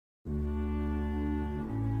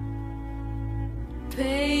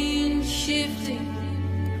shifting,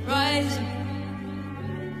 rising.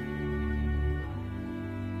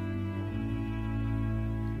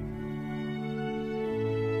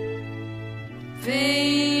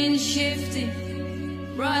 Pain shifting,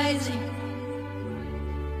 rising.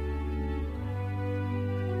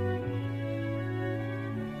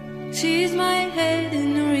 Tease my head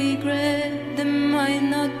in regret. There might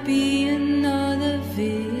not be another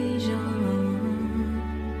vision,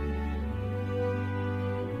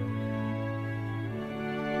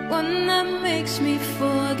 one that makes me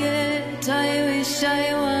forget. I wish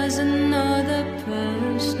I was another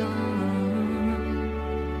person,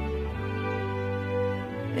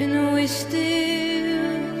 and we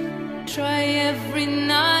still try every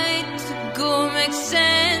night to go make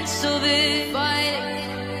sense of it. Fighting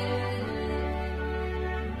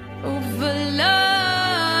over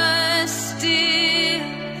lust, still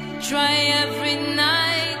try every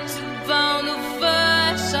night to bound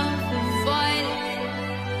over something. Fighting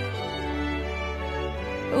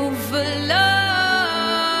over love,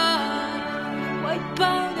 white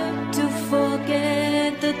powder to forget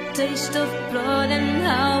the taste of blood and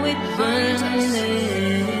how it burns us.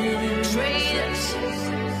 Traitors,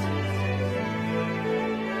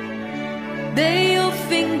 they all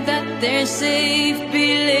think that they're safe,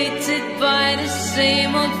 belated by the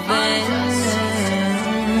same old venom.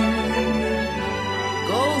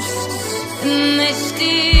 Ghosts, and they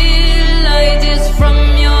steal ideas from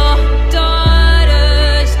your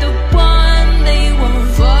daughters, the one they won't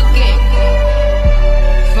fucking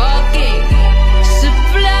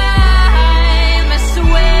sublime. I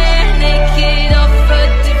swear, naked of a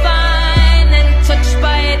divine and touched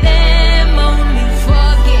by them only.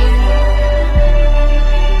 Fucking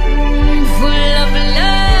full of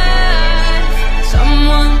love,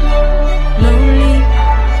 someone lonely,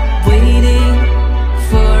 waiting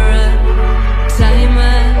for a time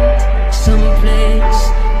at some place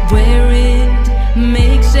where it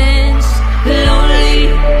makes sense. Lonely,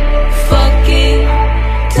 fucking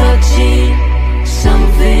touching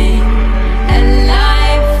something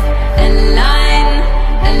alive, and line,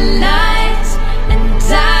 and light, and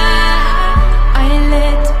I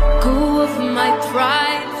let go of my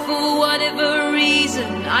pride for whatever reason.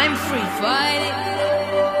 I'm free, fighting,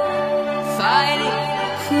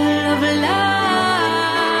 full of love.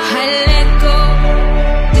 I let go,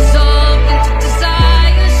 dissolved into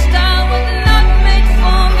desires that were not made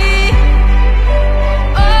for me.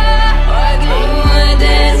 Oh,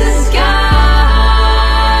 there's a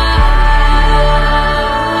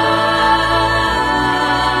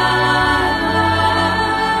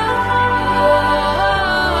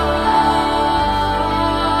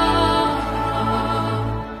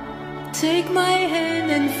take my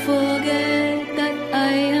hand and forget that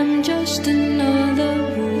I am just another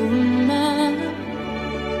woman.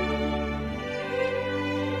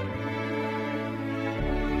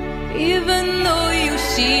 Even though you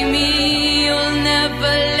see me, you'll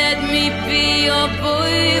never let me be your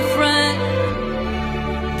boyfriend.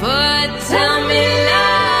 But tell me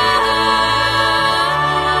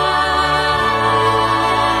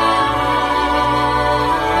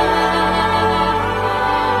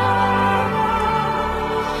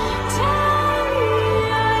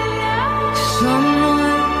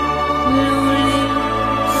someone lonely,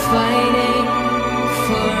 fighting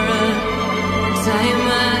for a time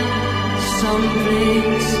at some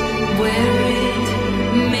place where it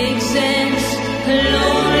makes sense.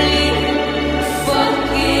 Lonely.